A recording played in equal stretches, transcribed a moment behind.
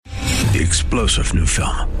The explosive new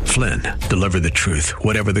film, Flynn, deliver the truth,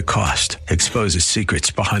 whatever the cost, exposes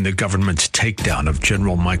secrets behind the government's takedown of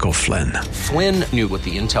General Michael Flynn. Flynn knew what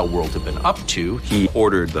the intel world had been up to. He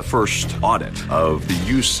ordered the first audit of the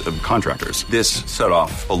use of contractors. This set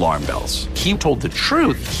off alarm bells. He told the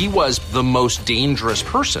truth. He was the most dangerous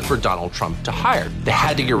person for Donald Trump to hire. They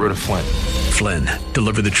had to get rid of Flynn. Flynn,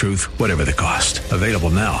 deliver the truth, whatever the cost. Available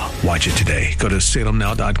now. Watch it today. Go to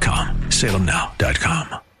salemnow.com.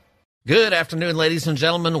 salemnow.com. Good afternoon, ladies and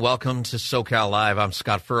gentlemen. Welcome to SoCal Live. I'm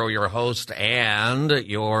Scott Furrow, your host and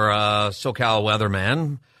your SoCal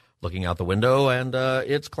weatherman. Looking out the window, and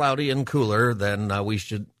it's cloudy and cooler than we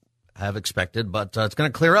should have expected, but it's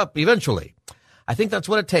going to clear up eventually. I think that's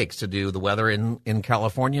what it takes to do the weather in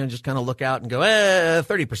California, and just kind of look out and go,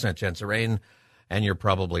 30% chance of rain, and you're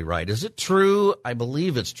probably right. Is it true? I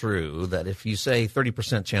believe it's true that if you say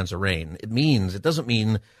 30% chance of rain, it doesn't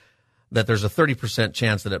mean that there's a 30%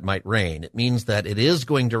 chance that it might rain. It means that it is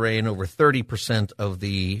going to rain over 30% of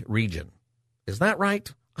the region. Is that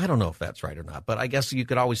right? I don't know if that's right or not, but I guess you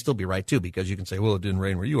could always still be right, too, because you can say, well, it didn't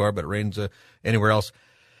rain where you are, but it rains anywhere else.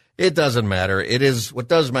 It doesn't matter. What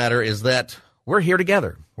does matter is that we're here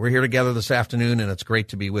together. We're here together this afternoon, and it's great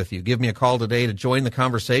to be with you. Give me a call today to join the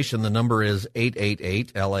conversation. The number is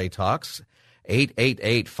 888-LA-TALKS,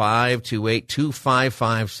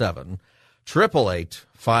 888-528-2557.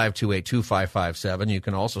 888-528-2557. You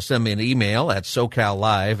can also send me an email at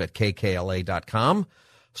socallive@kkla.com.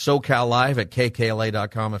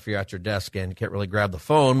 socallive@kkla.com if you're at your desk and you can't really grab the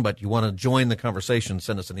phone, but you want to join the conversation,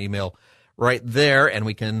 send us an email right there, and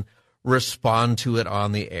we can respond to it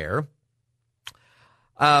on the air.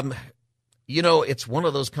 It's one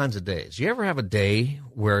of those kinds of days. You ever have a day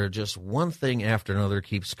where just one thing after another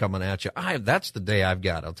keeps coming at you? That's the day I've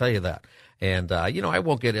got, I'll tell you that. And, I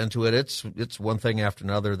won't get into it. It's one thing after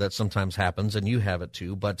another that sometimes happens, and you have it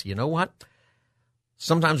too. But you know what?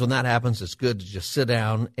 Sometimes when that happens, it's good to just sit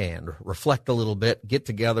down and reflect a little bit, get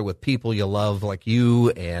together with people you love like you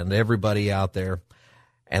and everybody out there,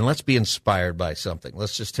 and let's be inspired by something.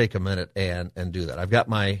 Let's just take a minute and do that. I've got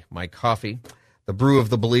my coffee, the Brew of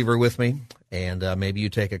the Believer, with me, and maybe you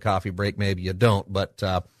take a coffee break, maybe you don't. But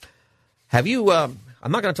have you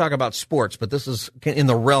I'm not going to talk about sports, but this is in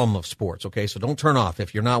the realm of sports, okay? So don't turn off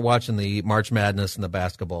if you're not watching the March Madness and the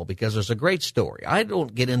basketball, because there's a great story. I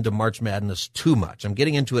don't get into March Madness too much. I'm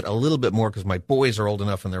getting into it a little bit more because my boys are old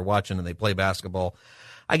enough and they're watching and they play basketball.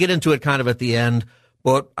 I get into it kind of at the end,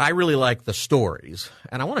 but I really like the stories.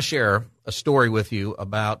 And I want to share a story with you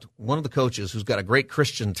about one of the coaches who's got a great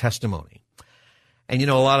Christian testimony. And,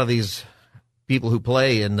 a lot of these people who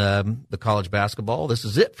play in the college basketball, this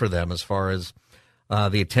is it for them as far as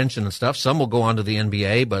the attention and stuff. Some will go on to the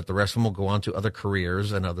NBA, but the rest of them will go on to other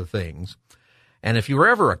careers and other things. And if you were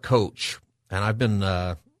ever a coach, and I've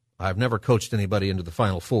never coached anybody into the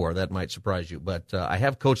Final Four, that might surprise you, but I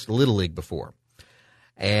have coached the Little League before.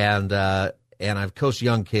 And I've coached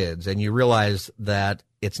young kids, and you realize that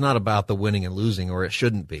it's not about the winning and losing, or it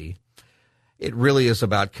shouldn't be. It really is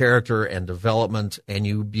about character and development, and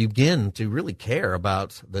you begin to really care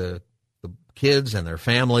about the kids and their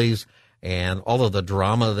families and all of the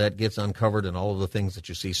drama that gets uncovered and all of the things that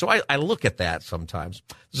you see. So I look at that sometimes.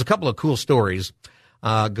 There's a couple of cool stories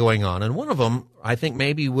going on, and one of them I think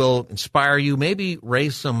maybe will inspire you, maybe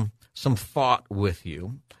raise some thought with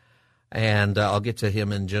you, and I'll get to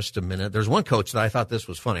him in just a minute. There's one coach that I thought this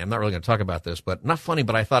was funny. I'm not really going to talk about this, but not funny,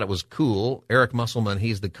 but I thought it was cool. Eric Musselman,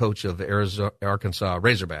 he's the coach of the Arkansas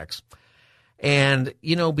Razorbacks. And,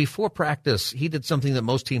 before practice, he did something that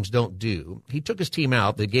most teams don't do. He took his team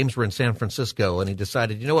out. The games were in San Francisco, and he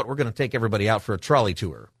decided, we're going to take everybody out for a trolley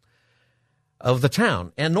tour of the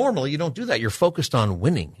town. And normally you don't do that. You're focused on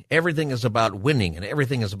winning. Everything is about winning, and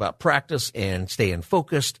everything is about practice and staying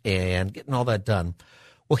focused and getting all that done.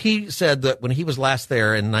 Well, he said that when he was last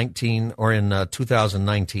there in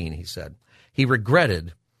 2019, he said, he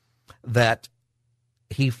regretted that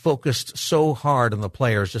he focused so hard on the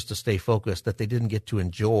players just to stay focused that they didn't get to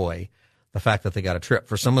enjoy the fact that they got a trip.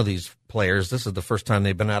 For some of these players, this is the first time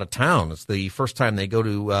they've been out of town. It's the first time they go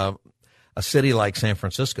to a city like San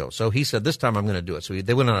Francisco. So he said, this time I'm going to do it. So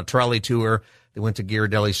they went on a trolley tour. They went to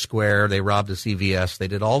Ghirardelli Square. They robbed a CVS. They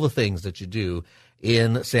did all the things that you do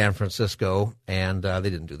in San Francisco, and they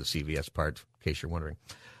didn't do the CVS part, in case you're wondering.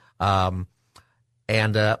 But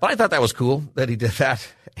I thought that was cool that he did that,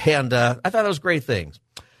 and I thought that was great things.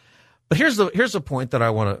 But here's the point that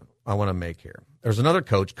I want to make here. There's another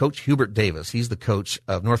coach, Coach Hubert Davis. He's the coach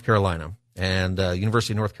of North Carolina, and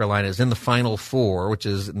University of North Carolina is in the Final Four, which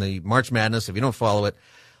is in the March Madness. If you don't follow it,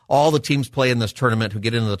 all the teams play in this tournament who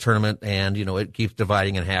get into the tournament, and it keeps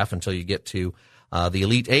dividing in half until you get to the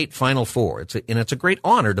Elite Eight, Final Four. It's a great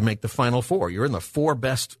honor to make the Final Four. You're in the 4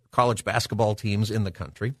 best college basketball teams in the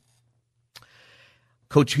country.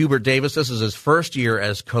 Coach Hubert Davis, this is his first year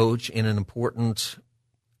as coach in an important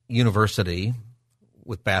university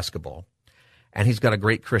with basketball, and he's got a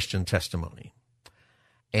great Christian testimony.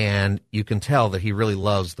 And you can tell that he really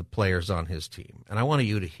loves the players on his team. And I want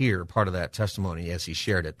you to hear part of that testimony as he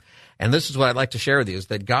shared it. And this is what I'd like to share with you, is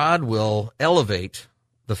that God will elevate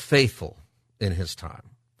the faithful in his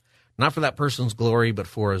time. Not for that person's glory, but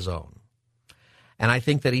for his own. And I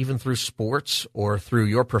think that even through sports or through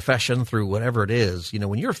your profession, through whatever it is,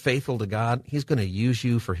 when you're faithful to God, he's going to use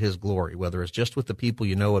you for his glory, whether it's just with the people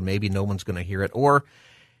you know and maybe no one's going to hear it, or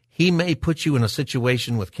he may put you in a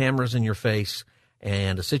situation with cameras in your face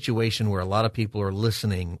and a situation where a lot of people are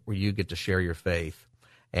listening, where you get to share your faith.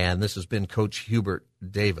 And this has been Coach Hubert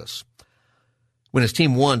Davis. When his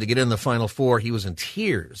team won to get in the Final Four, he was in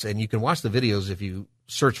tears. And you can watch the videos if you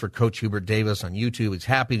search for Coach Hubert Davis on YouTube. He's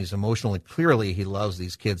happy, he's emotional, and clearly he loves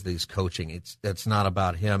these kids that he's coaching. It's not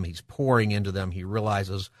about him. He's pouring into them. He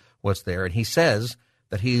realizes what's there. And he says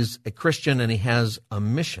that he's a Christian and he has a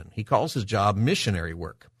mission. He calls his job missionary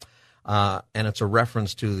work. And it's a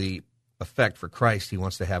reference to the effect for Christ he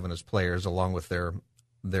wants to have in his players along with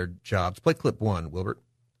their jobs. Play clip 1, Wilbert.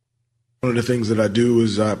 One of the things that I do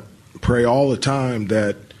is I pray all the time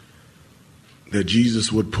that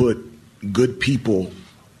Jesus would put good people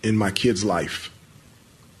in my kids' life,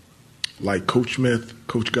 like Coach Smith,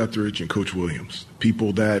 Coach Guthridge, and Coach Williams.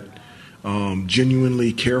 People that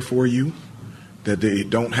genuinely care for you, that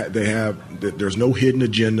that there's no hidden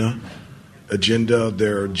agenda.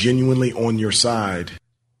 They're genuinely on your side.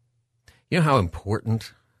 You know how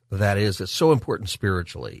important that is? It's so important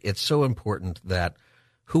spiritually. It's so important that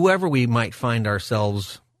whoever we might find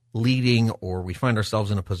ourselves leading or we find ourselves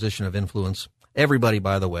in a position of influence, everybody,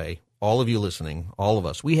 by the way, all of you listening, all of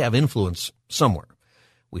us, we have influence somewhere.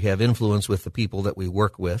 We have influence with the people that we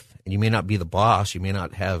work with. And you may not be the boss. You may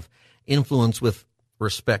not have influence with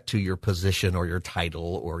respect to your position or your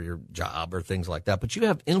title or your job or things like that. But you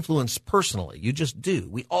have influence personally. You just do.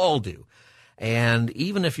 We all do. And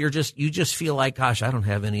even if you just feel like, gosh, I don't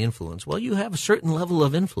have any influence. Well, you have a certain level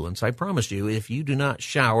of influence. I promise you, if you do not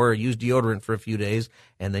shower or use deodorant for a few days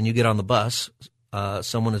and then you get on the bus,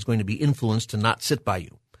 someone is going to be influenced to not sit by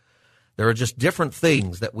you. There are just different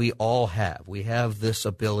things that we all have. We have this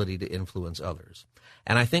ability to influence others.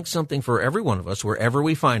 And I think something for every one of us, wherever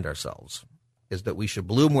we find ourselves, is that we should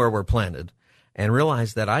bloom where we're planted and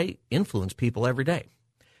realize that I influence people every day.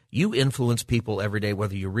 You influence people every day,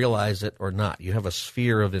 whether you realize it or not. You have a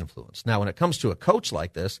sphere of influence. Now, when it comes to a coach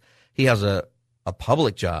like this, he has a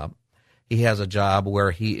public job. He has a job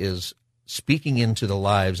where he is speaking into the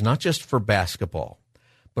lives, not just for basketball,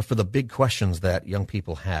 but for the big questions that young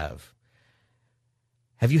people have.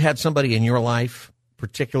 Have you had somebody in your life,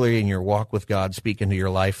 particularly in your walk with God, speak into your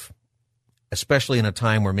life, especially in a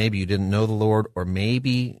time where maybe you didn't know the Lord, or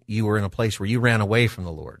maybe you were in a place where you ran away from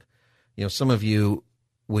the Lord? Some of you,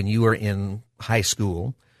 when you were in high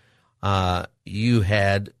school, you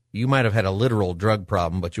might have had a literal drug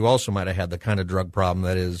problem, but you also might have had the kind of drug problem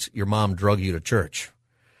that is your mom drug you to church,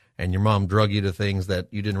 and your mom drug you to things that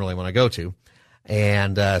you didn't really want to go to.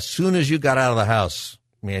 And as soon as you got out of the house,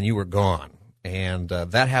 man, you were gone. And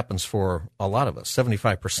that happens for a lot of us.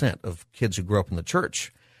 75% of kids who grow up in the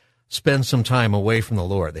church spend some time away from the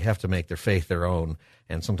Lord. They have to make their faith their own,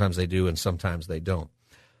 and sometimes they do and sometimes they don't.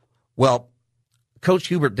 Well, Coach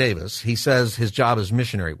Hubert Davis, he says his job is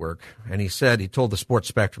missionary work, and he told the Sports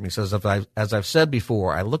Spectrum, he says, as I've said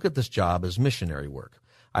before, I look at this job as missionary work.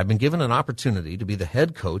 I've been given an opportunity to be the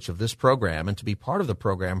head coach of this program and to be part of the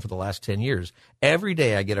program for the last 10 years. Every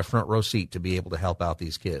day I get a front row seat to be able to help out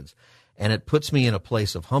these kids, and it puts me in a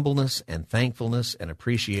place of humbleness and thankfulness and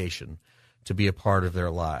appreciation to be a part of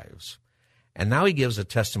their lives. And now he gives a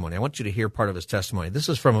testimony. I want you to hear part of his testimony. This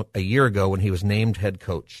is from a year ago when he was named head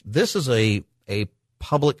coach. This is a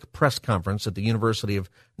public press conference at the University of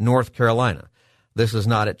North Carolina. This is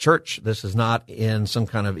not at church. This is not in some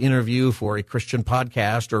kind of interview for a Christian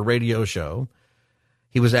podcast or radio show.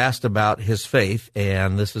 He was asked about his faith,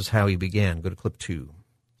 and this is how he began. Go to clip 2.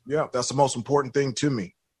 Yeah, that's the most important thing to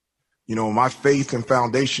me. My faith and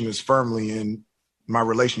foundation is firmly in my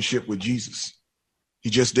relationship with Jesus. He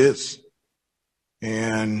just is.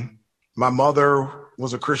 And my mother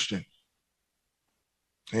was a Christian,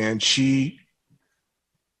 and she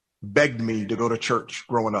begged me to go to church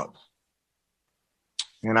growing up.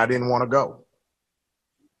 And I didn't want to go.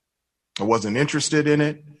 I wasn't interested in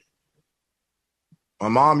it. My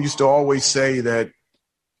mom used to always say that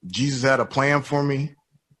Jesus had a plan for me,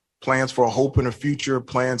 plans for a hope and a future,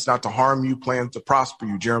 plans not to harm you, plans to prosper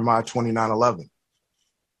you, Jeremiah 29:11.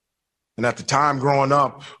 And at the time growing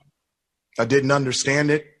up, I didn't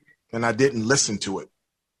understand it and I didn't listen to it.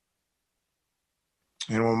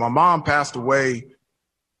 And when my mom passed away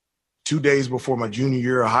 2 days before my junior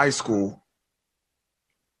year of high school,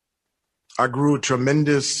 I grew a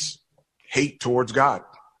tremendous hate towards God.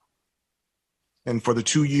 And for the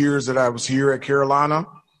 2 years that I was here at Carolina,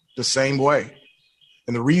 the same way.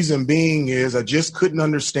 And the reason being is I just couldn't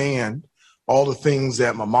understand all the things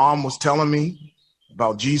that my mom was telling me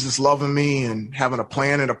about Jesus loving me and having a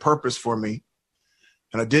plan and a purpose for me.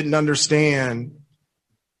 And I didn't understand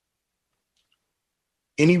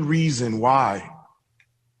any reason why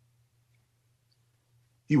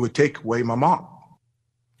he would take away my mom.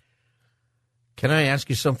 Can I ask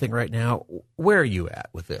you something right now? Where are you at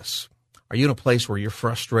with this? Are you in a place where you're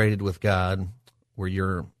frustrated with God, where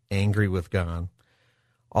you're angry with God?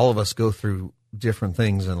 All of us go through different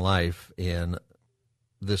things in life. In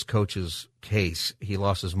this coach's case, he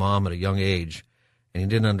lost his mom at a young age, and he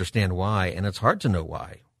didn't understand why, and it's hard to know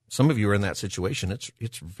why. Some of you are in that situation.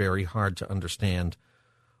 It's very hard to understand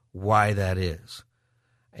why that is,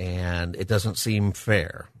 and it doesn't seem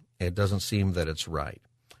fair. It doesn't seem that it's right.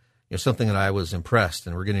 You know, something that I was impressed,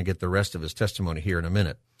 and we're going to get the rest of his testimony here in a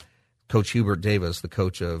minute. Coach Hubert Davis, the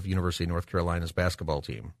coach of University of North Carolina's basketball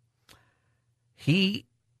team, he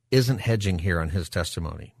isn't hedging here on his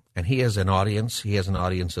testimony. And he has an audience. He has an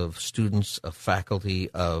audience of students, of faculty,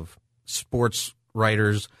 of sports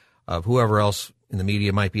writers, of whoever else in the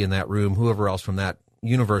media might be in that room, whoever else from that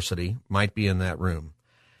university might be in that room.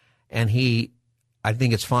 And I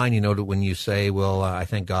think it's fine, when you say, well, I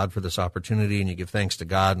thank God for this opportunity, and you give thanks to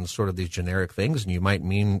God and sort of these generic things, and you might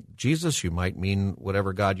mean Jesus, you might mean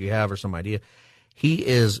whatever God you have or some idea. He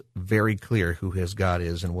is very clear who his God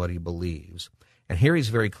is and what he believes. And here he's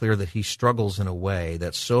very clear that he struggles in a way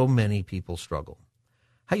that so many people struggle.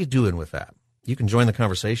 How you doing with that? You can join the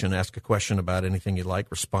conversation, ask a question about anything you'd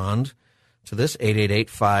like, respond to this.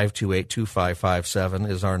 888-528-2557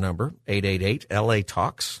 is our number.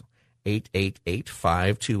 888-LA-TALKS,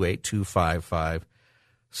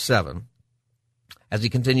 888-528-2557. As he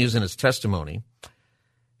continues in his testimony,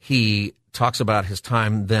 he talks about his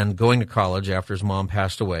time then going to college after his mom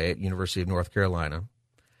passed away at University of North Carolina,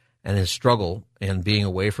 and his struggle and being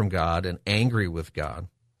away from God and angry with God,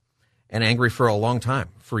 and angry for a long time,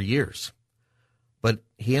 for years. But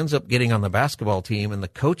he ends up getting on the basketball team, and the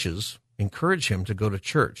coaches encourage him to go to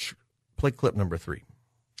church. Play clip number 3.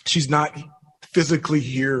 She's not physically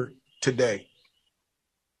here today.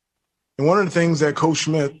 And one of the things that Coach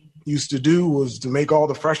Smith used to do was to make all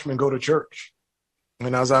the freshmen go to church.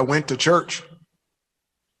 And as I went to church,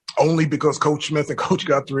 only because Coach Smith and Coach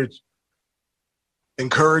Guthridge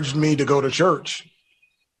encouraged me to go to church,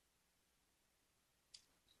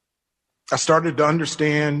 I started to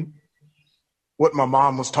understand what my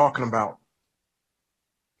mom was talking about.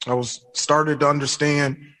 I started to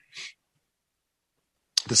understand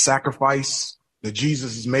the sacrifice that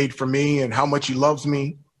Jesus has made for me and how much he loves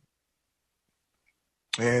me.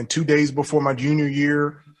 And 2 days before my junior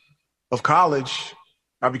year of college,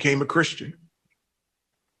 I became a Christian.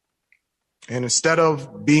 And instead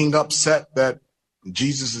of being upset that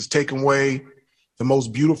Jesus has taken away the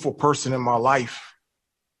most beautiful person in my life,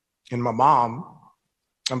 in my mom,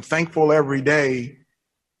 I'm thankful every day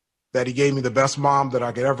that he gave me the best mom that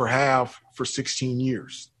I could ever have for 16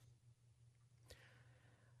 years.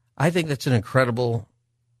 I think that's an incredible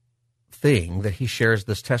thing that he shares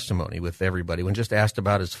this testimony with everybody. When just asked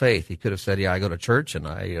about his faith, he could have said, yeah, I go to church and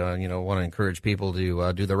I want to encourage people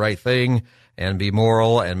to do the right thing and be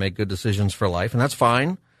moral and make good decisions for life. And that's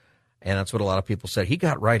fine. And that's what a lot of people said. He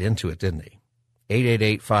got right into it, didn't he?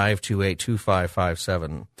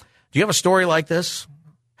 888-528-2557. Do you have a story like this?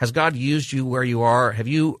 Has God used you where you are? Have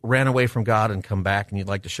you ran away from God and come back and you'd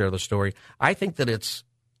like to share the story? I think that it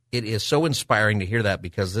is so inspiring to hear that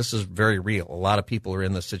because this is very real. A lot of people are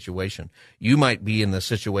in this situation. You might be in this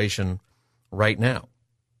situation right now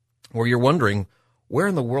where you're wondering, where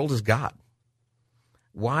in the world is God?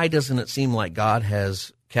 Why doesn't it seem like God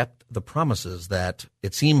has kept the promises that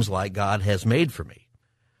it seems like God has made for me?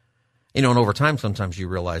 And over time, sometimes you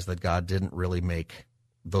realize that God didn't really make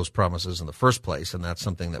those promises in the first place, and that's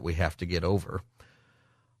something that we have to get over.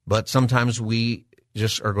 But sometimes we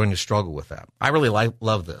just are going to struggle with that. I really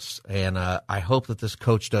love this, and I hope that this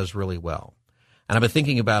coach does really well. And I've been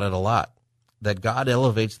thinking about it a lot, that God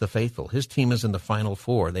elevates the faithful. His team is in the Final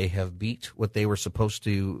Four. They have beat what they were supposed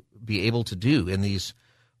to be able to do in these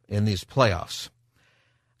playoffs.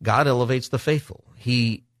 God elevates the faithful.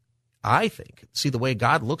 I think, the way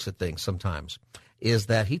God looks at things sometimes is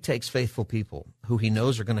that he takes faithful people who he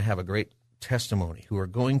knows are going to have a great testimony, who are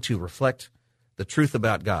going to reflect the truth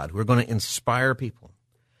about God, who are going to inspire people,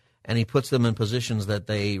 and he puts them in positions that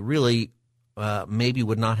they really maybe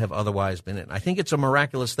would not have otherwise been in. I think it's a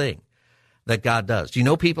miraculous thing that God does. Do you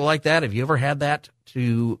know people like that? Have you ever had that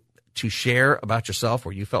to share about yourself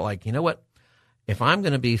where you felt like, you know what, if I'm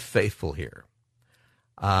going to be faithful here,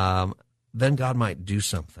 then God might do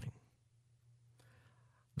something?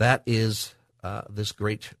 That is this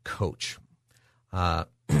great coach.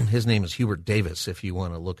 His name is Hubert Davis, if you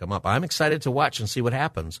want to look him up. I'm excited to watch and see what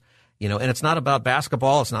happens. And it's not about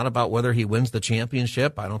basketball. It's not about whether he wins the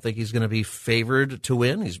championship. I don't think he's going to be favored to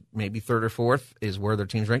win. He's maybe third or fourth is where their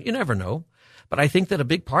team's ranked. You never know. But I think that a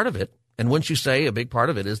big part of it, and once you say a big part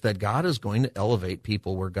of it, is that God is going to elevate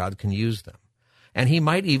people where God can use them. And he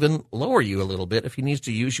might even lower you a little bit if he needs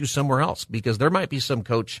to use you somewhere else, because there might be some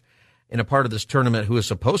coach in a part of this tournament who is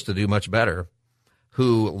supposed to do much better,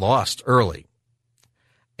 who lost early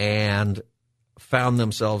and found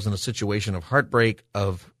themselves in a situation of heartbreak,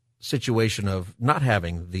 of situation of not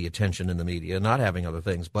having the attention in the media, not having other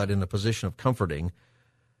things, but in the position of comforting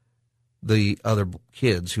the other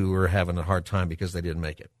kids who were having a hard time because they didn't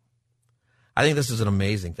make it. I think this is an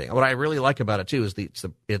amazing thing. What I really like about it too is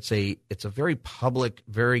it's a very public,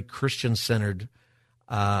 very Christian-centered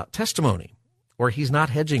testimony where he's not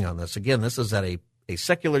hedging on this. Again, this is at a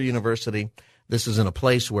secular university. This is in a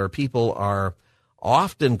place where people are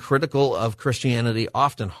often critical of Christianity,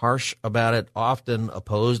 often harsh about it, often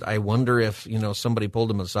opposed. I wonder if, somebody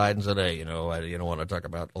pulled him aside and said, hey, you don't want to talk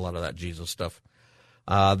about a lot of that Jesus stuff.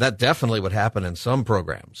 That definitely would happen in some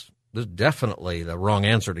programs. There's definitely the wrong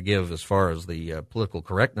answer to give as far as the political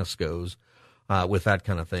correctness goes with that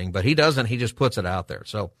kind of thing. But he doesn't. He just puts it out there.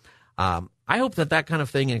 So I hope that kind of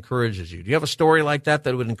thing encourages you. Do you have a story like that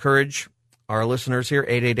would encourage our listeners here?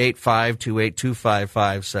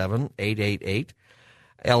 888-528-2557, 888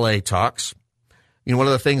 LA Talks. One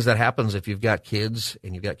of the things that happens if you've got kids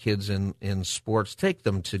and you've got kids in sports, take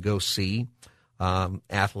them to go see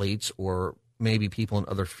athletes or maybe people in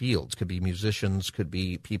other fields. Could be musicians, could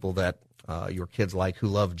be people that your kids like who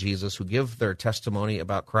love Jesus, who give their testimony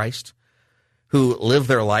about Christ, who live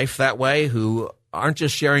their life that way, who aren't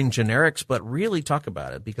just sharing generics, but really talk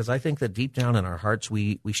about it, because I think that deep down in our hearts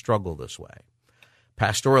we struggle this way.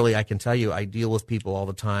 Pastorally, I can tell you I deal with people all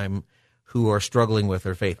the time who are struggling with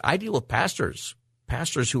their faith. I deal with pastors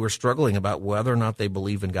who are struggling about whether or not they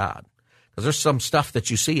believe in God, because there's some stuff that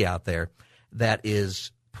you see out there that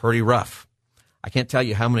is pretty rough. I can't tell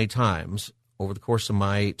you how many times over the course of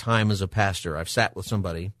my time as a pastor I've sat with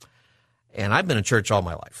somebody, and I've been in church all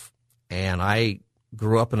my life, and I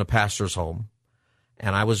grew up in a pastor's home,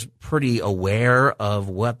 and I was pretty aware of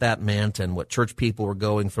what that meant and what church people were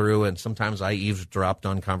going through, and sometimes I eavesdropped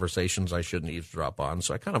on conversations I shouldn't eavesdrop on.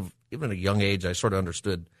 So I kind of, even at a young age, I sort of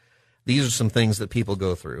understood these are some things that people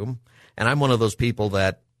go through, and I'm one of those people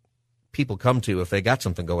that people come to if they got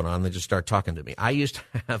something going on, they just start talking to me. I used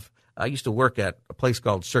to work at a place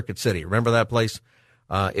called Circuit City. Remember that place?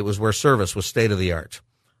 It was where service was state-of-the-art.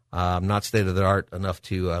 Not state-of-the-art enough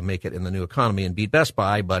to make it in the new economy and beat Best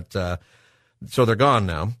Buy, but so they're gone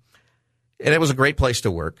now. And it was a great place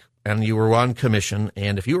to work, and you were on commission.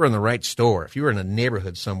 And if you were in the right store, if you were in a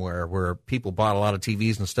neighborhood somewhere where people bought a lot of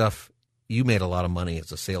TVs and stuff, you made a lot of money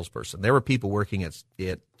as a salesperson. There were people working at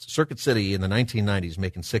Circuit City in the 1990s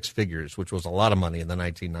making six figures, which was a lot of money in the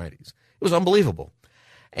 1990s. It was unbelievable.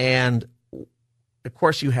 And, of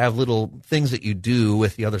course, you have little things that you do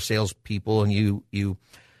with the other salespeople, and you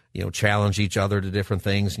challenge each other to different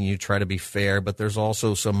things, and you try to be fair. But there's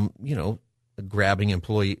also some, grabbing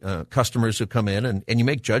customers who come in, and you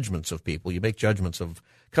make judgments of people. You make judgments of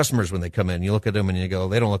customers when they come in. You look at them and you go,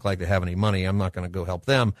 they don't look like they have any money. I'm not going to go help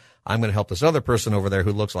them. I'm going to help this other person over there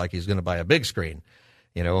who looks like he's going to buy a big screen.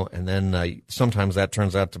 And then sometimes that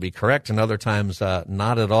turns out to be correct, and other times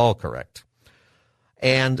not at all correct.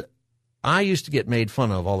 And I used to get made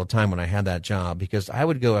fun of all the time when I had that job, because I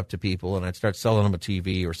would go up to people and I'd start selling them a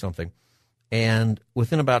TV or something. And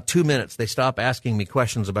within about 2 minutes, they stop asking me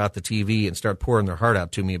questions about the TV and start pouring their heart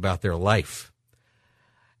out to me about their life.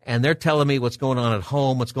 And they're telling me what's going on at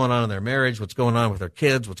home, what's going on in their marriage, what's going on with their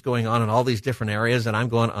kids, what's going on in all these different areas. And I'm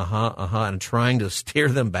going, and trying to steer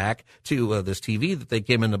them back to this TV that they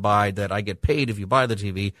came in to buy, that I get paid if you buy the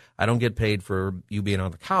TV. I don't get paid for you being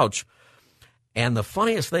on the couch. And the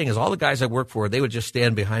funniest thing is all the guys I work for, they would just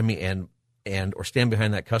stand behind me or stand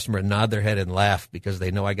behind that customer and nod their head and laugh because they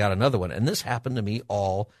know I got another one. And this happened to me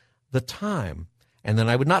all the time. And then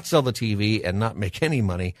I would not sell the TV and not make any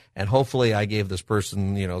money. And hopefully I gave this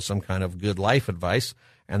person, some kind of good life advice,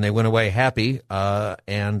 and they went away happy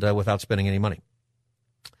and without spending any money.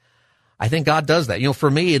 I think God does that.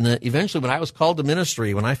 For me, eventually when I was called to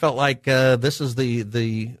ministry, when I felt like this is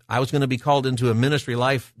I was going to be called into a ministry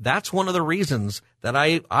life, that's one of the reasons that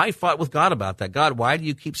I fought with God about that. God, why do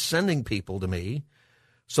you keep sending people to me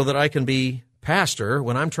so that I can be pastor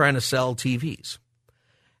when I'm trying to sell TVs?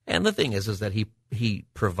 And the thing is that he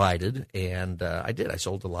provided, and I did. I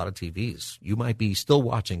sold a lot of TVs. You might be still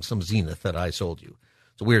watching some Zenith that I sold you.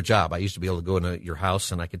 It's a weird job. I used to be able to go into your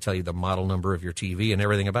house and I could tell you the model number of your TV and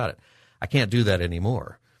everything about it. I can't do that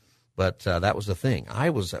anymore, but that was the thing.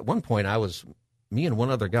 At one point, me and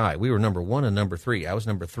one other guy, we were number 1 and number 3. I was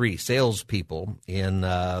number 3 salespeople in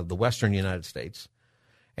the Western United States,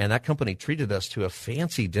 and that company treated us to a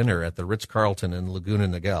fancy dinner at the Ritz-Carlton in Laguna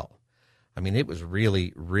Niguel. I mean, it was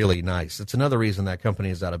really, really nice. It's another reason that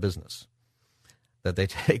company is out of business, that they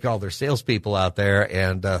take all their salespeople out there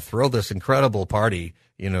and throw this incredible party,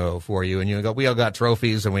 for you. And we all got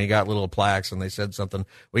trophies and we got little plaques and they said something.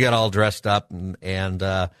 We got all dressed up and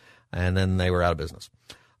then they were out of business.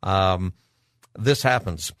 This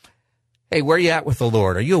happens. Hey, where are you at with the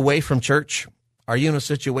Lord? Are you away from church? Are you in a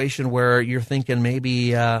situation where you're thinking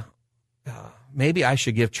maybe I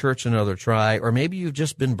should give church another try, or maybe you've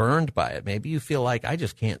just been burned by it. Maybe you feel like I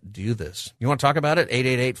just can't do this. You want to talk about it?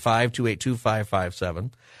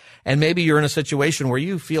 888-528-2557. And maybe you're in a situation where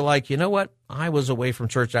you feel like, you know what? I was away from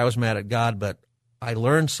church. I was mad at God, but I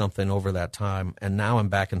learned something over that time, and now I'm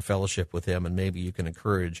back in fellowship with him, and maybe you can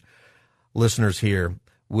encourage listeners here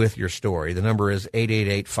with your story. The number is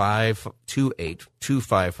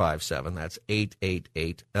 888-528-2557. That's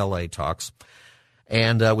 888-LA-TALKS.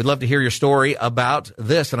 And we'd love to hear your story about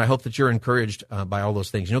this, and I hope that you're encouraged by all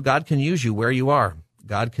those things. God can use you where you are.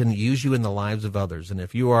 God can use you in the lives of others. And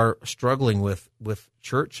if you are struggling with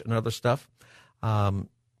church and other stuff, I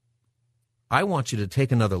want you to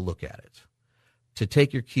take another look at it, to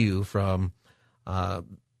take your cue from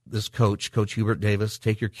this Coach Hubert Davis,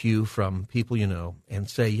 take your cue from people you know, and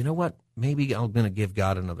say, you know what, maybe I'm going to give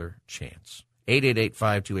God another chance.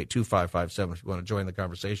 888-528-2557 if you want to join the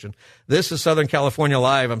conversation. This is Southern California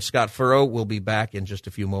Live. I'm Scott Furrow. We'll be back in just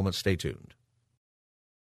a few moments. Stay tuned.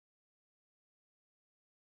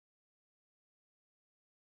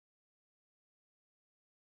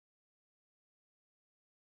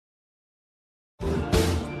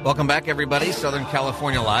 Welcome back, everybody. Southern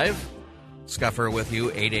California Live. Scott Furrow with you,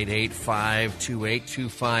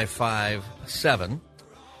 888-528-2557.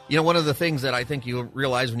 One of the things that I think you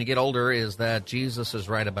realize when you get older is that Jesus is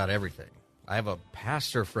right about everything. I have a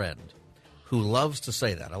pastor friend who loves to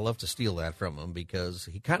say that. I love to steal that from him because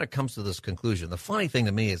he kind of comes to this conclusion. The funny thing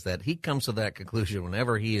to me is that he comes to that conclusion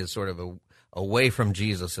whenever he is sort of away from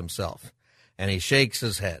Jesus himself. And he shakes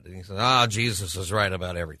his head and he says, Jesus is right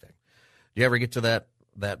about everything. Do you ever get to that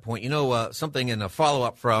point? Something in a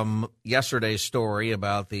follow-up from yesterday's story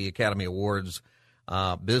about the Academy Awards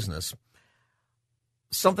business,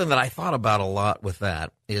 something that I thought about a lot with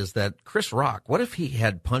that is that Chris Rock, what if he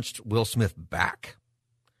had punched Will Smith back?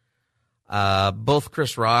 Both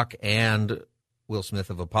Chris Rock and Will Smith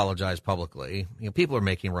have apologized publicly. People are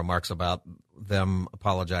making remarks about them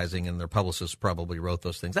apologizing, and their publicists probably wrote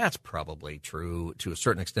those things. That's probably true to a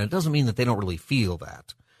certain extent. It doesn't mean that they don't really feel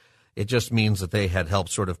that. It just means that they had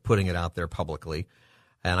helped sort of putting it out there publicly.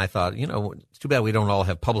 And I thought, it's too bad we don't all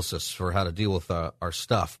have publicists for how to deal with our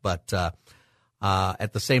stuff. But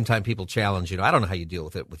at the same time, people challenge, I don't know how you deal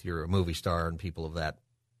with it with your movie star and people of that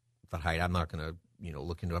height. I'm not going to,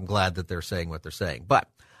 look into it. I'm glad that they're saying what they're saying. But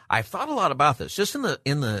I've thought a lot about this, just in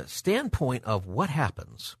the standpoint of what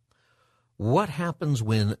happens. What happens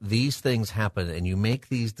when these things happen and you make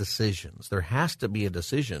these decisions? There has to be a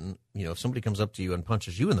decision. If somebody comes up to you and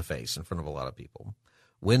punches you in the face in front of a lot of people,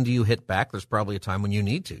 when do you hit back? There's probably a time when you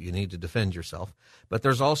need to. You need to defend yourself. But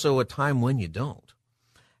there's also a time when you don't.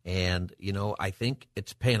 And, I think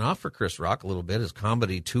it's paying off for Chris Rock a little bit. His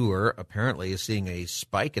comedy tour apparently is seeing a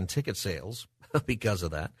spike in ticket sales because of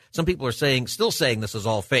that. Some people are still saying this is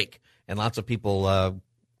all fake. And lots of people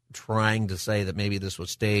trying to say that maybe this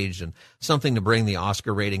was staged and something to bring the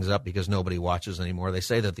Oscar ratings up because nobody watches anymore. They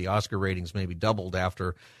say that the Oscar ratings maybe doubled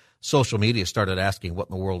after social media started asking what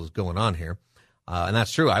in the world is going on here. And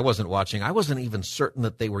that's true. I wasn't watching. I wasn't even certain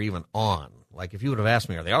that they were even on. Like if you would have asked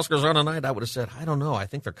me, are the Oscars on tonight? I would have said, I don't know. I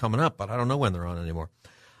think they're coming up, but I don't know when they're on anymore.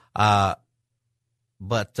 But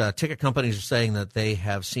ticket companies are saying that they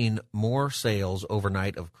have seen more sales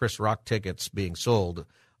overnight of Chris Rock tickets being sold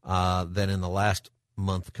than in the last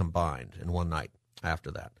month combined in one night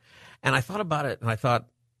after that. And I thought about it, and I thought,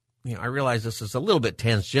 I realize this is a little bit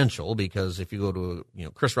tangential because if you go to,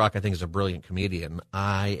 Chris Rock, I think is a brilliant comedian.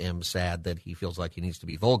 I am sad that he feels like he needs to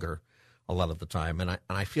be vulgar a lot of the time. And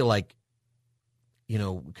I feel like,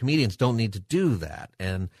 comedians don't need to do that.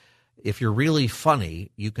 And if you're really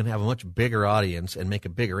funny, you can have a much bigger audience and make a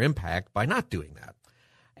bigger impact by not doing that.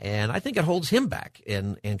 And I think it holds him back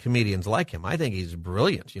and comedians like him. I think he's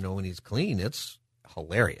brilliant. When he's clean, it's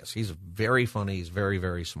hilarious. He's very funny. He's very,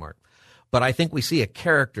 very smart. But I think we see a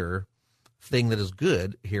character thing that is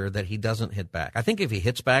good here that he doesn't hit back. I think if he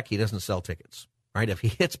hits back, he doesn't sell tickets, right? If he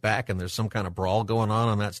hits back and there's some kind of brawl going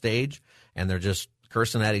on that stage and they're just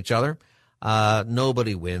cursing at each other,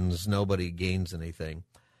 nobody wins, nobody gains anything.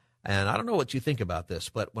 And I don't know what you think about this,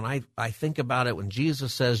 but when I think about it, when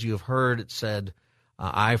Jesus says, you have heard it said,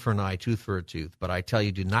 eye for an eye, tooth for a tooth, but I tell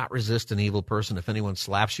you, do not resist an evil person. If anyone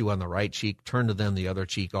slaps you on the right cheek, turn to them the other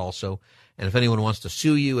cheek also. And if anyone wants to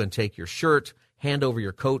sue you and take your shirt, hand over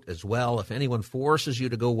your coat as well. If anyone forces you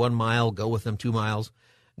to go 1 mile, go with them 2 miles.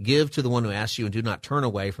 Give to the one who asks you, and do not turn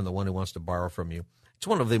away from the one who wants to borrow from you. It's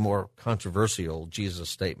one of the more controversial Jesus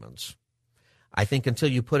statements. I think until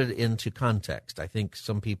you put it into context, I think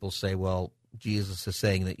some people say, well, Jesus is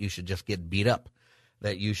saying that you should just get beat up,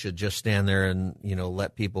 that you should just stand there and,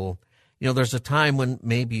 let people, there's a time when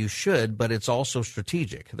maybe you should, but it's also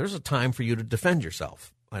strategic. There's a time for you to defend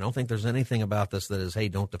yourself. I don't think there's anything about this that is, hey,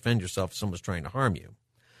 don't defend yourself if someone's trying to harm you.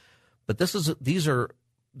 But these are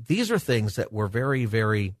things that were very,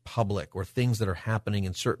 very public, or things that are happening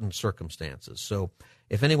in certain circumstances. So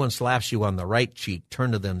if anyone slaps you on the right cheek,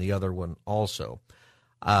 turn to them the other one also.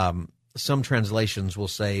 Some translations will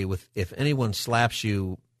say, if anyone slaps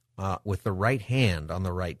you with the right hand on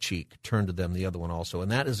the right cheek, turn to them the other one also.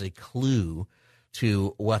 And that is a clue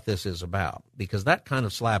to what this is about, because that kind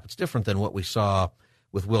of slap, it's different than what we saw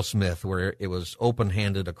with Will Smith, where it was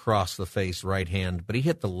open-handed across the face, right hand, but he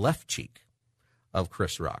hit the left cheek of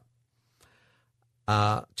Chris Rock.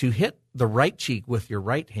 To hit the right cheek with your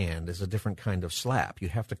right hand is a different kind of slap. You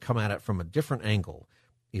have to come at it from a different angle.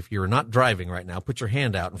 If you're not driving right now, put your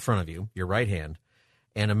hand out in front of you, your right hand,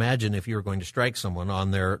 and imagine if you were going to strike someone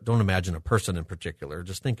on their, don't imagine a person in particular,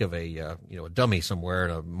 just think of a dummy somewhere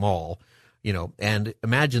in a mall, and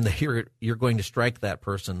imagine that you're going to strike that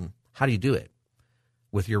person. How do you do it?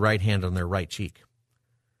 With your right hand on their right cheek.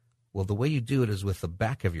 Well, the way you do it is with the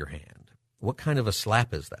back of your hand. What kind of a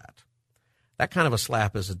slap is that? That kind of a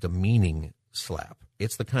slap is a demeaning slap.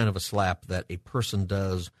 It's the kind of a slap that a person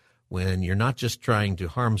does when you're not just trying to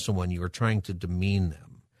harm someone, you are trying to demean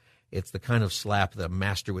them. It's the kind of slap that a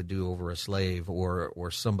master would do over a slave,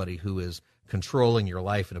 or somebody who is controlling your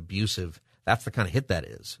life and abusive. That's the kind of hit that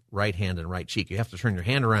is, right hand and right cheek. You have to turn your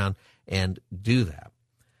hand around and do that.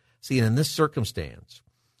 See, in this circumstance,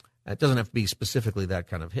 it doesn't have to be specifically that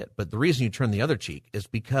kind of hit, but the reason you turn the other cheek is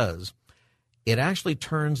because it actually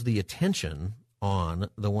turns the attention on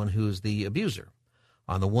the one who is the abuser,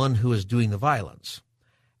 on the one who is doing the violence.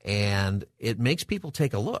 And it makes people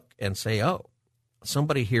take a look and say, oh,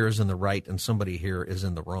 somebody here is in the right and somebody here is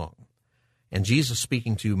in the wrong. And Jesus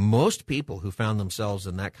speaking to most people who found themselves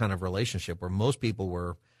in that kind of relationship, where most people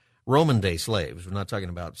were Roman day slaves. We're not talking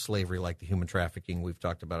about slavery like the human trafficking we've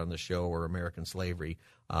talked about on the show, or American slavery,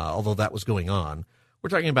 although that was going on. We're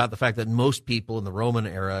talking about the fact that most people in the Roman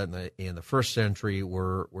era in the first century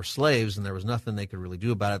were slaves, and there was nothing they could really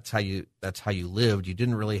do about it. That's how you lived. You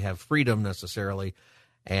didn't really have freedom necessarily,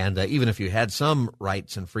 and even if you had some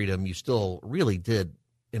rights and freedom, you still really did,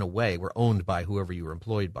 in a way, were owned by whoever you were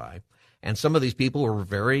employed by. And some of these people were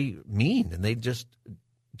very mean, and they just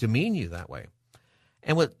demean you that way.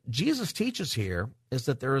 And what Jesus teaches here is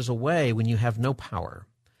that there is a way when you have no power.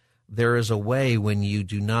 There is a way when you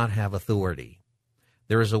do not have authority.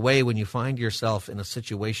 There is a way when you find yourself in a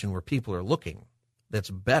situation where people are looking that's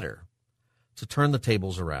better to turn the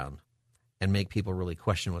tables around and make people really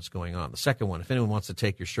question what's going on. The second one, if anyone wants to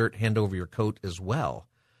take your shirt, hand over your coat as well.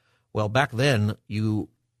 Well, back then, you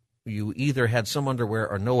either had some underwear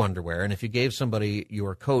or no underwear, and if you gave somebody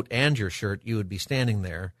your coat and your shirt, you would be standing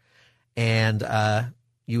there, and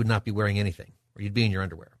you would not be wearing anything, or you'd be in your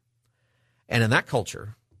underwear. And in that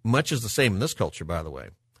culture, much is the same in this culture, by the way,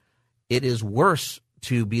 it is worse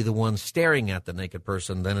to be the one staring at the naked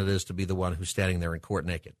person than it is to be the one who's standing there in court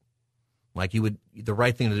naked. Like the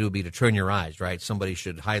right thing to do would be to turn your eyes, right? Somebody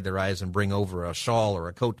should hide their eyes and bring over a shawl or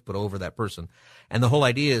a coat to put over that person. And the whole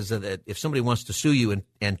idea is that if somebody wants to sue you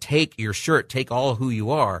and take your shirt, take all who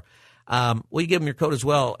you are, well, you give them your coat as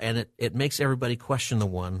well, and it makes everybody question the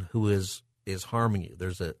one who is harming you.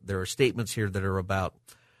 There are statements here that are about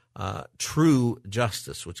true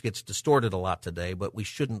justice, which gets distorted a lot today, but we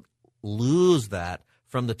shouldn't lose that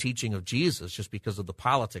from the teaching of Jesus just because of the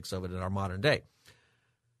politics of it in our modern day.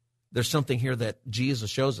 There's something here that Jesus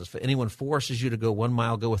shows us. If anyone forces you to go 1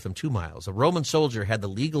 mile, go with them 2 miles. A Roman soldier had the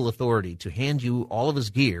legal authority to hand you all of his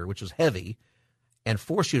gear, which was heavy, and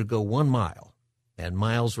force you to go 1 mile. And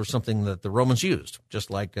miles were something that the Romans used, just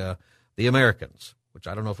like the Americans, which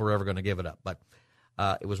I don't know if we're ever going to give it up, but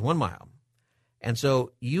it was 1 mile. And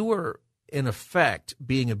so you were, in effect,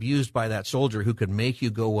 being abused by that soldier who could make you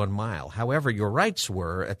go 1 mile. However, your rights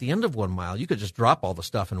were, at the end of 1 mile, you could just drop all the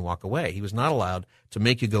stuff and walk away. He was not allowed to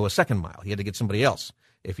make you go a 2nd mile. He had to get somebody else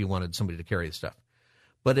if you wanted somebody to carry the stuff.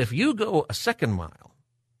 But if you go a 2nd mile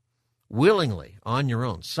willingly on your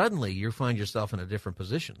own, suddenly you find yourself in a different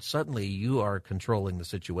position. Suddenly you are controlling the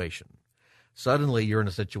situation. Suddenly you're in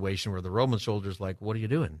a situation where the Roman soldier's like, what are you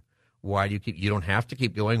doing? Why do you don't have to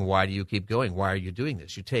keep going. Why do you keep going? Why are you doing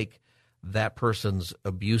this? You take that person's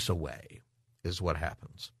abuse away is what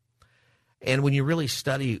happens. And when you really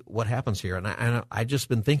study what happens here, and I've just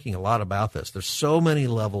been thinking a lot about this, there's so many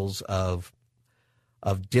levels of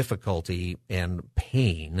difficulty and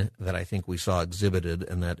pain that I think we saw exhibited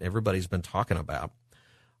and that everybody's been talking about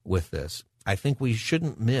with this. I think we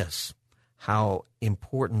shouldn't miss how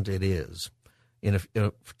important it is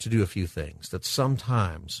to do a few things, that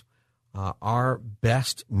sometimes our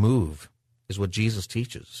best move is what Jesus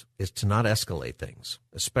teaches, is to not escalate things,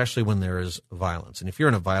 especially when there is violence. And if you're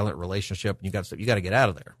in a violent relationship, you got to get out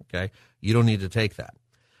of there, okay? You don't need to take that,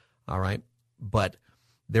 all right? But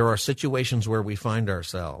there are situations where we find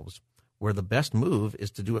ourselves where the best move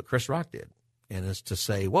is to do what Chris Rock did, and is to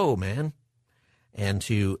say, whoa, man, and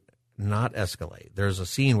to not escalate. There's a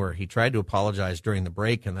scene where he tried to apologize during the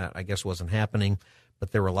break, and that, I guess, wasn't happening,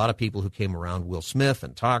 but there were a lot of people who came around Will Smith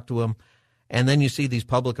and talked to him. And then you see these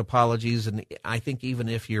public apologies, and I think even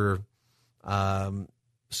if you're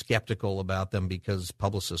skeptical about them because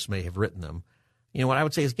publicists may have written them, you know, what I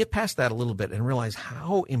would say is get past that a little bit and realize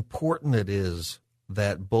how important it is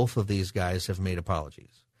that both of these guys have made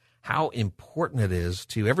apologies. How important it is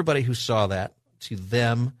to everybody who saw that, to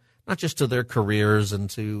them, not just to their careers and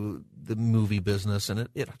to the movie business, and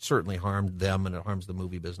it certainly harmed them and it harms the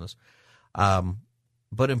movie business,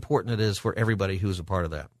 but important it is for everybody who's a part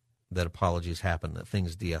of that apologies happen, that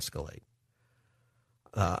things de-escalate.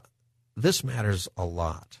 This matters a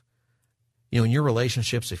lot. You know, in your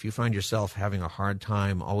relationships, if you find yourself having a hard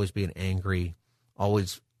time, always being angry,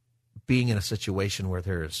 always being in a situation where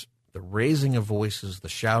there's the raising of voices, the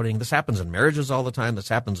shouting, this happens in marriages all the time, this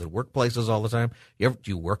happens in workplaces all the time. Do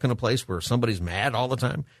you work in a place where somebody's mad all the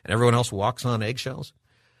time and everyone else walks on eggshells?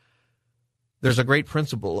 There's a great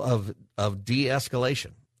principle of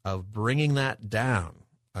de-escalation, of bringing that down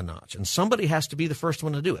a notch. And somebody has to be the first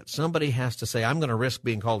one to do it. Somebody has to say, I'm going to risk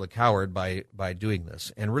being called a coward by doing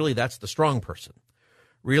this. And really, that's the strong person.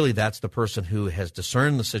 Really, that's the person who has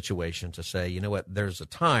discerned the situation to say, you know what, there's a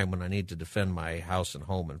time when I need to defend my house and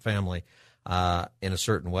home and family in a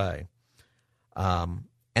certain way. And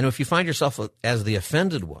if you find yourself as the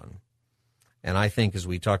offended one, and I think, as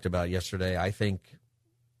we talked about yesterday, I think,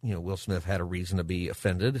 you know, Will Smith had a reason to be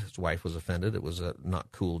offended. His wife was offended. It was a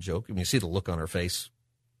not cool joke. I mean, you see the look on her face.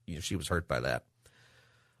 You know, she was hurt by that.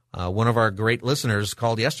 One of our great listeners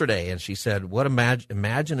called yesterday, and she said, "What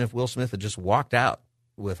imagine if Will Smith had just walked out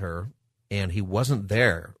with her, and he wasn't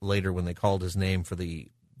there later when they called his name for the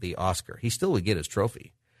Oscar. He still would get his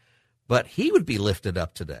trophy, but he would be lifted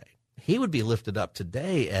up today. He would be lifted up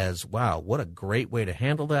today as, wow, what a great way to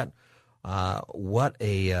handle that. What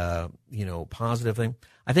a positive thing.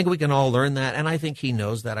 I think we can all learn that, and I think he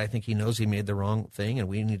knows that. I think he knows he made the wrong thing, and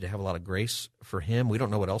we need to have a lot of grace for him. We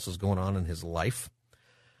don't know what else is going on in his life.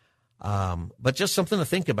 But just something to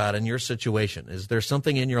think about in your situation. Is there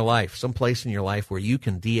something in your life, some place in your life where you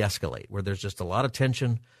can de-escalate, where there's just a lot of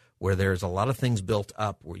tension, where there's a lot of things built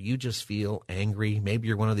up, where you just feel angry? Maybe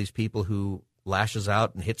you're one of these people who lashes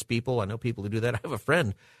out and hits people. I know people who do that. I have a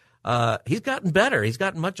friend. He's gotten better. He's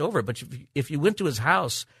gotten much over it. But if you went to his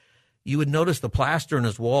house, you would notice the plaster in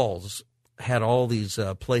his walls had all these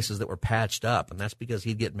places that were patched up, and that's because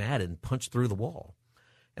he'd get mad and punch through the wall.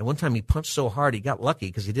 And one time he punched so hard, he got lucky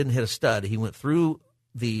because he didn't hit a stud. He went through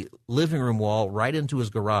the living room wall right into his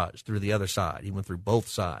garage through the other side. He went through both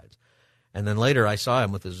sides. And then later I saw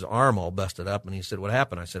him with his arm all busted up, and he said, "What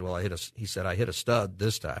happened?" I said, "Well, he said, I hit a stud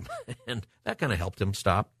this time." And that kind of helped him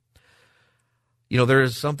stop. You know, there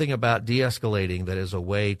is something about de-escalating that is a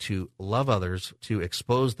way to love others, to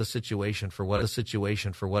expose the situation for what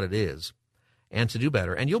it is, and to do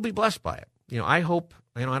better. And you'll be blessed by it. You know, I hope,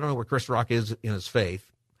 I don't know where Chris Rock is in his faith,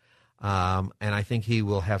 and I think he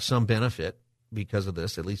will have some benefit because of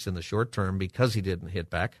this, at least in the short term, because he didn't hit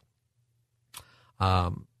back.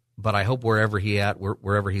 But I hope wherever he's at,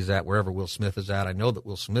 wherever Will Smith is at, I know that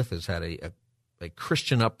Will Smith has had a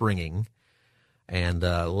Christian upbringing and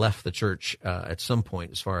left the church at some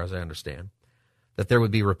point, as far as I understand. that there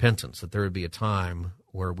would be repentance, that there would be a time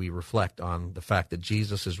where we reflect on the fact that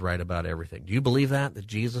Jesus is right about everything. Do you believe that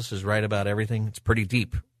Jesus is right about everything? It's pretty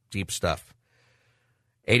deep stuff.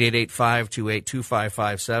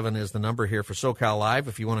 888-528-2557 is the number here for SoCal Live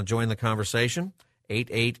if you want to join the conversation.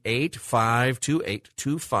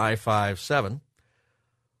 888-528-2557.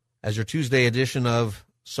 As your Tuesday edition of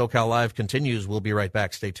SoCal Live continues, we'll be right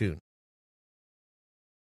back. Stay tuned.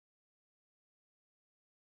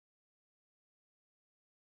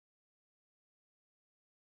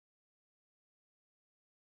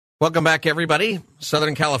 Welcome back, everybody.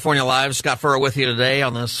 Southern California Live. Scott Furrow with you today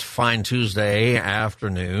on this fine Tuesday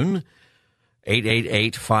afternoon.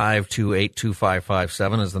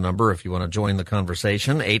 888-528-2557 is the number if you want to join the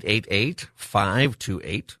conversation.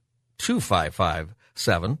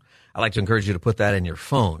 888-528-2557. I'd like to encourage you to put that in your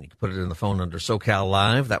phone. You can put it in the phone under SoCal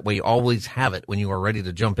Live. That way you always have it when you are ready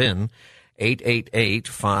to jump in.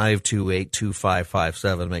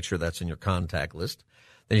 888-528-2557. Make sure that's in your contact list.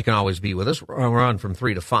 Then you can always be with us. We're on from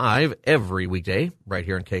 3 to 5 every weekday right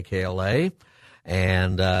here in KKLA.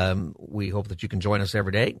 And we hope that you can join us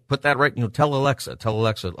every day. Put that right, tell Alexa,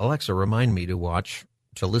 Alexa, remind me to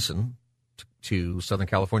listen to Southern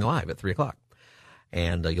California Live at 3 o'clock.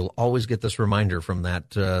 And you'll always get this reminder from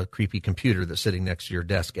that creepy computer that's sitting next to your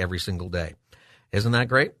desk every single day. Isn't that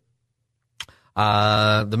great?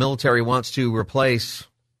 The military wants to replace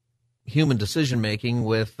human decision-making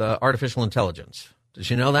with artificial intelligence. Did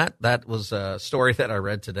you know that? That was a story that I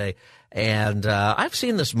read today. And I've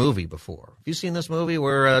seen this movie before. Have you seen this movie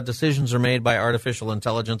where decisions are made by artificial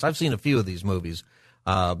intelligence? I've seen a few of these movies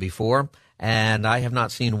before, and I have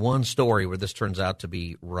not seen one story where this turns out to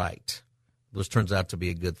be right. This turns out to be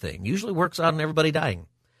a good thing. Usually works out in everybody dying.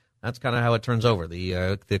 That's kind of how it turns over.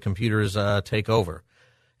 The computers take over.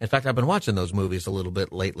 In fact, I've been watching those movies a little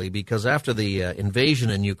bit lately because after the invasion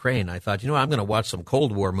in Ukraine, I thought, I'm going to watch some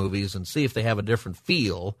Cold War movies and see if they have a different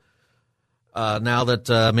feel now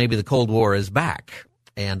that maybe the Cold War is back.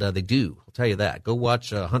 And they do. I'll tell you that. Go watch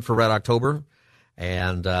Hunt for Red October,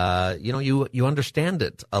 and, you understand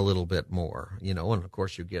it a little bit more, and, of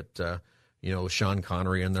course, you get, Sean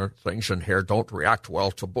Connery and their things in here don't react well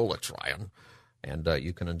to bullets, Ryan. And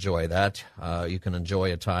you can enjoy that. You can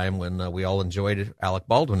enjoy a time when we all enjoyed Alec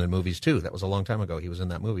Baldwin in movies, too. That was a long time ago. He was in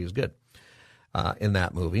that movie. He was good in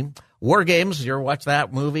that movie. War Games, you ever watch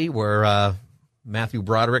that movie where Matthew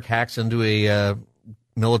Broderick hacks into a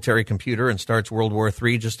military computer and starts World War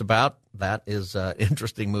III just about? That is an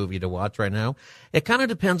interesting movie to watch right now. It kind of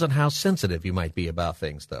depends on how sensitive you might be about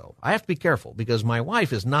things, though. I have to be careful because my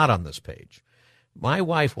wife is not on this page. My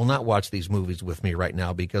wife will not watch these movies with me right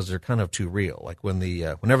now because they're kind of too real. Like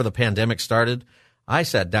whenever the pandemic started, I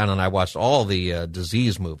sat down and I watched all the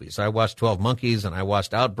disease movies. I watched 12 Monkeys and I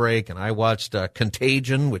watched Outbreak and I watched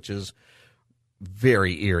Contagion, which is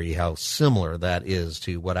very eerie how similar that is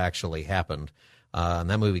to what actually happened. And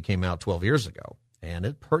that movie came out 12 years ago. And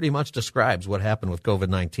it pretty much describes what happened with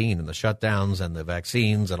COVID-19 and the shutdowns and the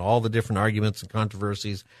vaccines and all the different arguments and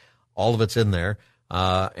controversies. All of it's in there.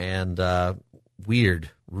 Weird,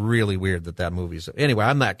 really weird that movie's. Anyway,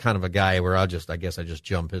 I'm that kind of a guy where I guess I just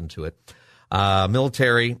jump into it.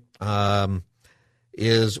 Military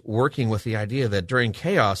is working with the idea that during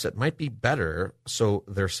chaos, it might be better, so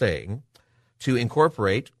they're saying, to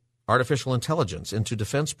incorporate artificial intelligence into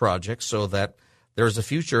defense projects so that there's a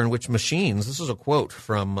future in which machines, this is a quote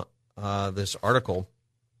from this article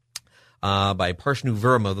by Parshnu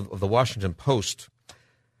Verma of the Washington Post,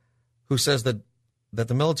 who says that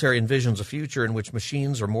the military envisions a future in which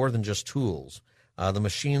machines are more than just tools. The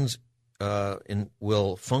machines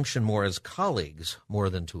will function more as colleagues more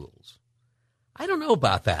than tools. I don't know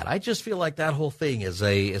about that. I just feel like that whole thing is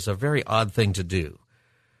a very odd thing to do,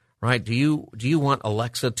 right? Do you want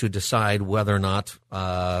Alexa to decide whether or not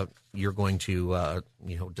you're going to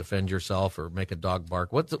defend yourself or make a dog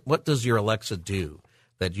bark? What does your Alexa do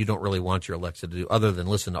that you don't really want your Alexa to do other than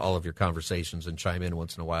listen to all of your conversations and chime in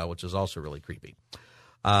once in a while, which is also really creepy.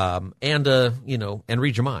 And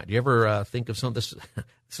read your mind. You ever think of something? This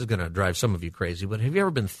is going to drive some of you crazy, but have you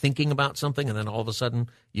ever been thinking about something and then all of a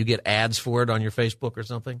sudden you get ads for it on your Facebook or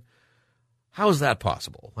something? How is that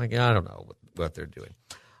possible? I don't know what they're doing.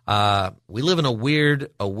 We live in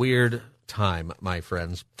a weird time, my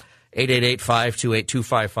friends.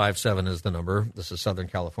 888-528-2557 is the number. This is Southern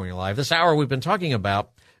California Live. This hour we've been talking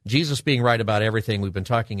about Jesus being right about everything. We've been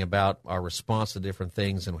talking about our response to different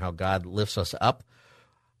things and how God lifts us up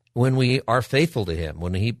when we are faithful to Him,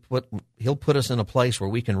 when He'll put us in a place where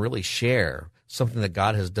we can really share something that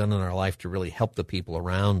God has done in our life to really help the people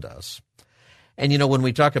around us. And, when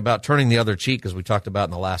we talk about turning the other cheek, as we talked about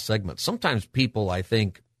in the last segment, sometimes people, I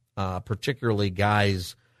think, particularly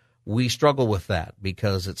guys, we struggle with that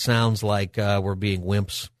because it sounds like we're being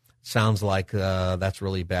wimps. Sounds like that's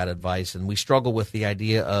really bad advice. And we struggle with the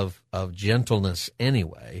idea of gentleness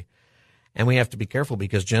anyway. And we have to be careful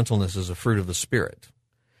because gentleness is a fruit of the Spirit.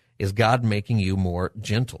 Is God making you more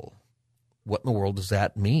gentle? What in the world does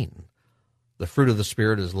that mean? The fruit of the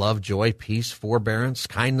Spirit is love, joy, peace, forbearance,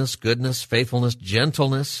 kindness, goodness, faithfulness,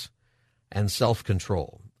 gentleness, and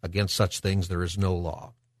self-control. Against such things there is no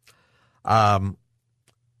law.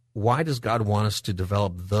 Why does God want us to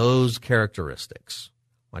develop those characteristics?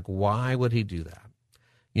 Like, why would he do that?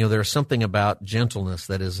 You know, there's something about gentleness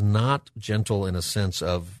that is not gentle in a sense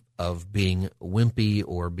of being wimpy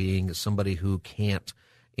or being somebody who can't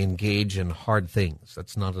engage in hard things.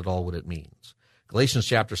 That's not at all what it means. Galatians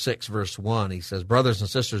chapter 6, verse 1, he says, brothers and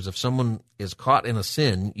sisters, if someone is caught in a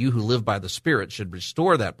sin, you who live by the Spirit should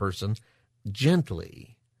restore that person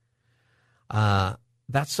gently.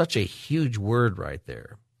 That's such a huge word right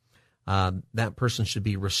there. That person should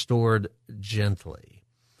be restored gently.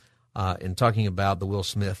 In talking about the Will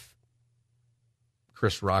Smith,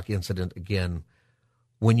 Chris Rock incident again,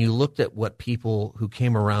 when you looked at what people who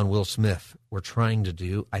came around Will Smith were trying to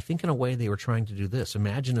do, I think in a way they were trying to do this.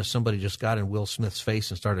 Imagine if somebody just got in Will Smith's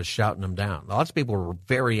face and started shouting him down. Lots of people were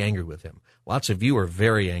very angry with him. Lots of you are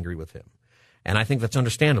very angry with him. And I think that's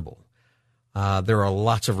understandable. There are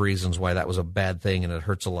lots of reasons why that was a bad thing and it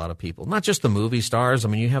hurts a lot of people. Not just the movie stars. I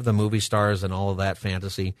mean, you have the movie stars and all of that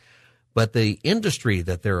fantasy. But the industry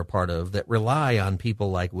that they're a part of that rely on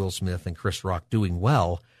people like Will Smith and Chris Rock doing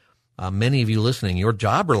well, many of you listening, your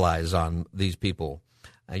job relies on these people.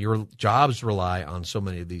 Your jobs rely on so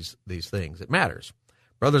many of these things. It matters.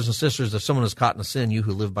 Brothers and sisters, if someone is caught in a sin, you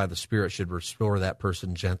who live by the Spirit should restore that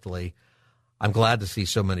person gently. I'm glad to see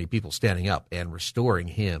so many people standing up and restoring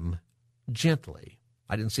him gently.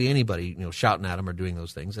 I didn't see anybody, shouting at him or doing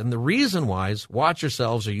those things. And the reason why is, watch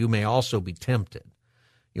yourselves or you may also be tempted.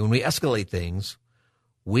 When we escalate things,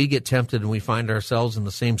 we get tempted and we find ourselves in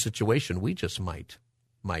the same situation. We just might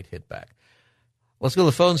hit back. Let's go to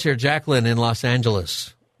the phones here. Jacqueline in Los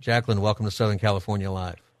Angeles. Jacqueline, welcome to Southern California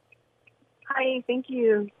Live. Hi, thank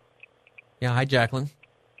you. Yeah, hi, Jacqueline.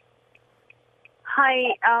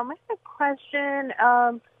 Hi, I have a question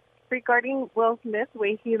regarding Will Smith, the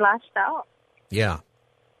way he lashed out. Yeah.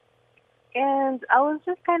 And I was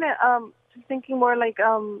just kind of just thinking more like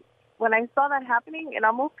when I saw that happening, it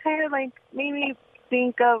almost kind of like made me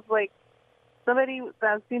think of like somebody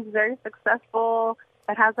that seems very successful,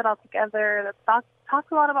 that has it all together, that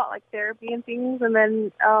talks a lot about like therapy and things, and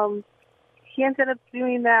then he ended up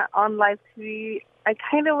doing that on live TV. I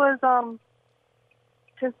kind of was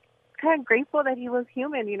just kind of grateful that he was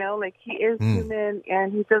human, like he is human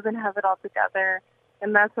and he doesn't have it all together,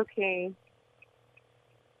 and that's okay.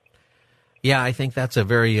 Yeah, I think that's a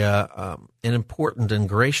very an important and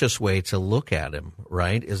gracious way to look at him,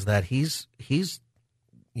 right? Is that he's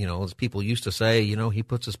as people used to say, he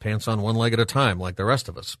puts his pants on one leg at a time, like the rest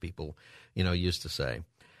of us people, used to say.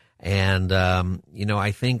 And,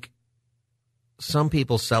 I think some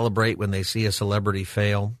people celebrate when they see a celebrity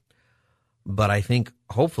fail, but I think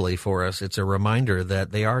hopefully for us, it's a reminder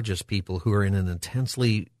that they are just people who are in an intense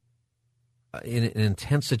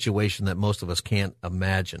situation that most of us can't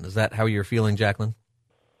imagine. Is that how you're feeling, Jacqueline?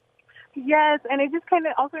 Yes, and it just kind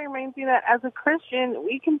of also reminds me that as a Christian,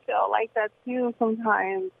 we can feel like that too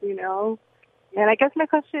sometimes, And I guess my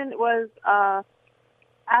question was,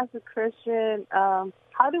 as a Christian,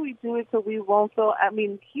 how do we do it so we won't feel,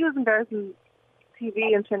 he was embarrassing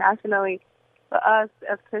TV internationally, but us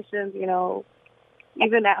as Christians,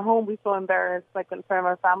 even at home, we feel embarrassed, like in front of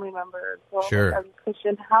our family members. So sure. As a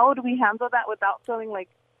Christian, how do we handle that without feeling like,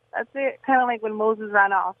 that's it, kind of like when Moses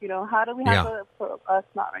ran off, how do we handle it for us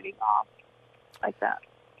not running off like that?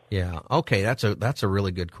 Yeah, okay, that's a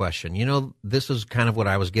really good question. This is kind of what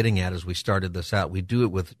I was getting at as we started this out. We do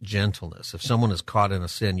it with gentleness. If someone is caught in a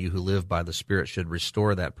sin, you who live by the Spirit should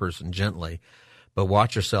restore that person gently. But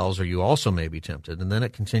watch yourselves or you also may be tempted. And then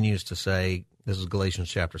it continues to say, this is Galatians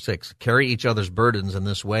chapter 6, carry each other's burdens in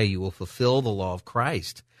this way you will fulfill the law of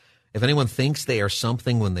Christ. If anyone thinks they are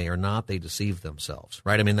something when they are not, they deceive themselves,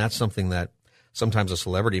 right? That's something that sometimes a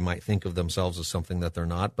celebrity might think of themselves as something that they're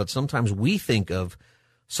not, but sometimes we think of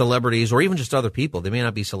celebrities or even just other people. They may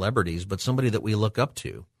not be celebrities, but somebody that we look up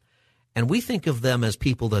to. And we think of them as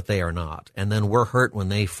people that they are not. And then we're hurt when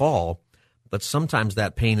they fall, but sometimes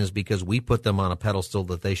that pain is because we put them on a pedestal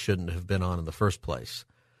that they shouldn't have been on in the first place.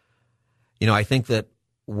 I think that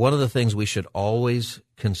one of the things we should always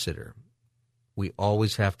consider, we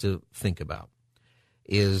always have to think about,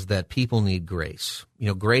 is that people need grace. You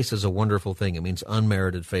know, grace is a wonderful thing. It means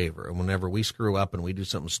unmerited favor. And whenever we screw up and we do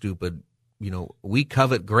something stupid, you know, we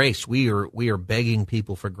covet grace. We are begging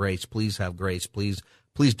people for grace. Please have grace. Please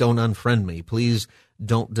don't unfriend me. Please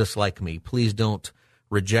don't dislike me. Please don't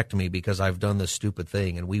reject me because I've done this stupid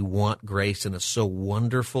thing. And we want grace, and it's so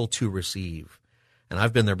wonderful to receive. And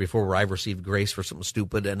I've been there before where I've received grace for something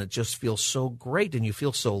stupid, and it just feels so great, and you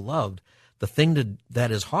feel so loved. The thing that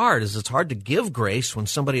is hard is it's hard to give grace when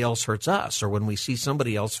somebody else hurts us, or when we see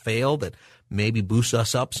somebody else fail that maybe boosts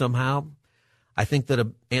us up somehow. I think that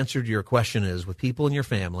an answer to your question is, with people in your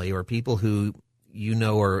family or people who you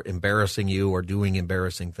know are embarrassing you or doing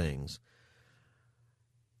embarrassing things,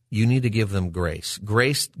 you need to give them grace.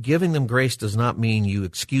 Giving them grace does not mean you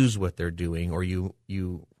excuse what they're doing or you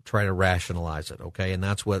try to rationalize it, okay? And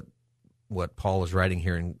that's what Paul is writing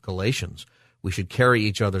here in Galatians. We should carry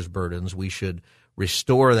each other's burdens. We should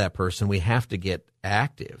restore that person. We have to get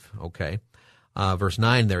active, okay? Verse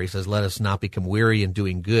 9 there, he says, let us not become weary in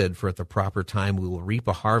doing good, for at the proper time we will reap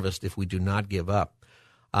a harvest if we do not give up.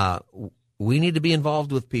 We need to be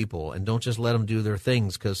involved with people, and don't just let them do their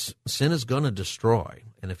things, because sin is going to destroy.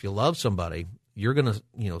 And if you love somebody, you're going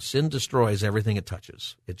to, sin destroys everything it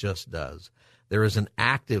touches. It just does. There is an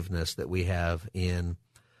activeness that we have in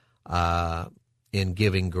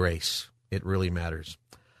giving grace. It really matters.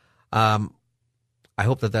 I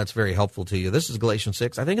hope that that's very helpful to you. This is Galatians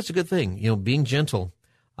 6. I think it's a good thing. Being gentle,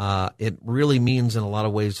 it really means in a lot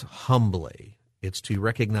of ways humbly. It's to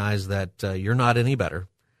recognize that you're not any better.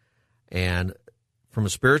 And from a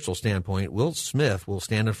spiritual standpoint, Will Smith will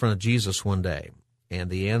stand in front of Jesus one day. And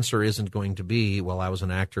the answer isn't going to be, well, I was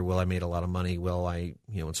an actor, well, I made a lot of money, well, I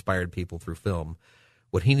inspired people through film.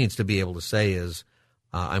 What he needs to be able to say is,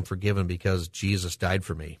 I'm forgiven because Jesus died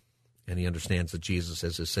for me. And he understands that Jesus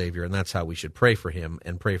is his Savior, and that's how we should pray for him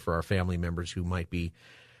and pray for our family members who might be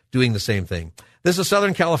doing the same thing. This is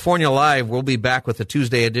Southern California Live. We'll be back with the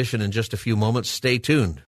Tuesday edition in just a few moments. Stay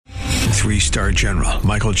tuned. 3-star General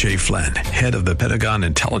Michael J. Flynn, head of the Pentagon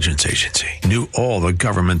Intelligence Agency, knew all the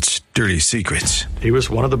government's dirty secrets. He was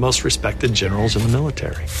one of the most respected generals in the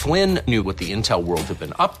military. Flynn knew what the intel world had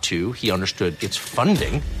been up to. He understood its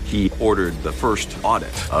funding. He ordered the first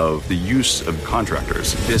audit of the use of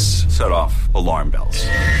contractors. This set off alarm bells.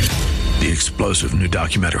 The explosive new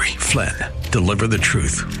documentary, Flynn, Deliver the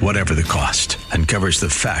Truth, Whatever the Cost, uncovers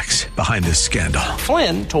the facts behind this scandal.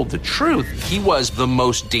 Flynn told the truth. He was the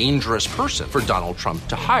most dangerous person for Donald Trump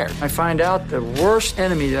to hire. I find out the worst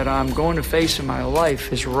enemy that I'm going to face in my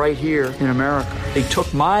life is right here in America. They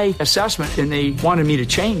took my assessment and they wanted me to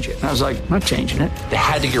change it. And I was like, I'm not changing it. They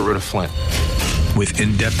had to get rid of Flynn. With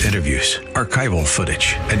in-depth interviews, archival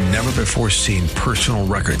footage, and never-before-seen personal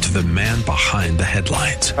records of the man behind the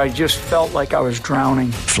headlines. I just felt like I was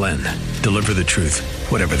drowning. Flynn, Deliver the Truth,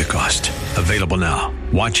 Whatever the Cost. Available now.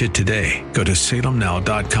 Watch it today. Go to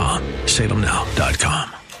salemnow.com.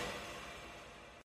 salemnow.com.